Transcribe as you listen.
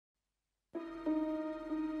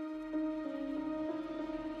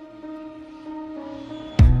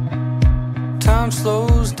time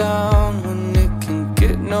slows down when it can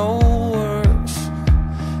get no worse.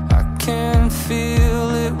 I can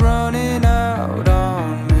feel it running out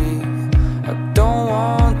on me. I don't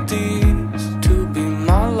want these to be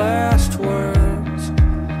my last words.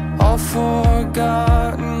 All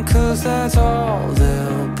forgotten, 'cause that's all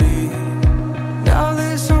they'll be. Now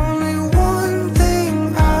there's only one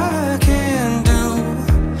thing I can do,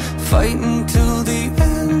 fighting till the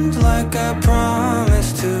end like I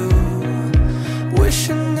promised to.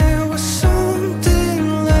 Wishing there was something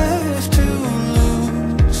left to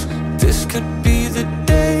lose. This could be the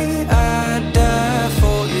day I die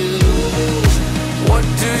for you. What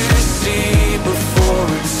do you see before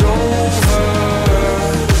it's over?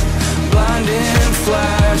 Blinding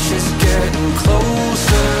flashes getting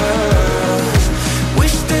closer.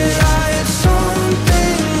 Wish that I had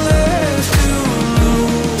something left to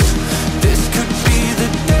lose. This could be the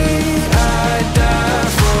day I die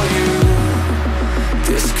for you.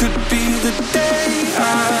 This could be the day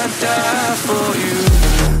I die for you.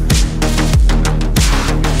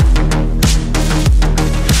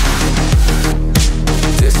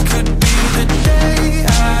 This could be the day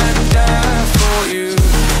I die for you.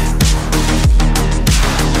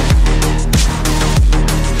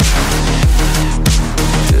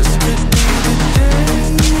 This could be the day.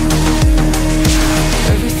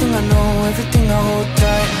 Everything I know, everything I hold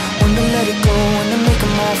tight. When to let it go, when to make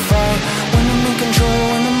them all fight. When I'm in control,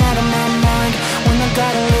 when I'm out of my mind. When I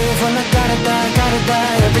gotta live, when I gotta die, gotta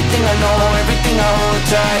die. Everything I know, everything I hold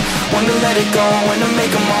tight. When to let it go, when to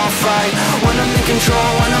make them all fight. When I'm in control,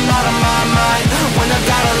 when I'm out of my mind. When I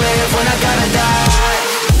gotta live, when I gotta die.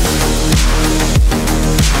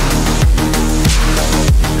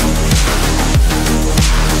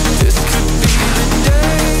 This could be the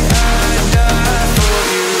day I die for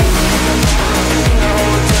you. Everything I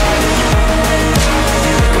hold tight.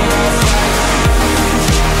 Make 'em all fight.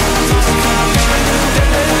 This could be the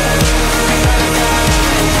day I die.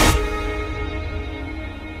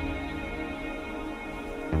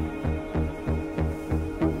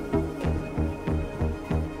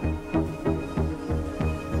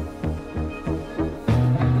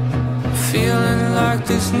 Feeling like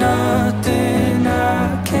there's nothing I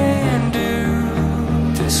can do.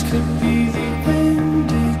 This could be the end,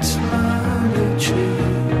 it's mine to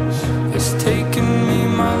choose. It's taken me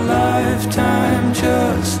my lifetime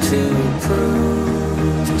just to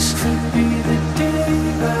prove. This could be the day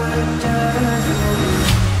I die.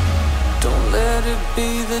 Don't let it be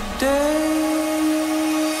the day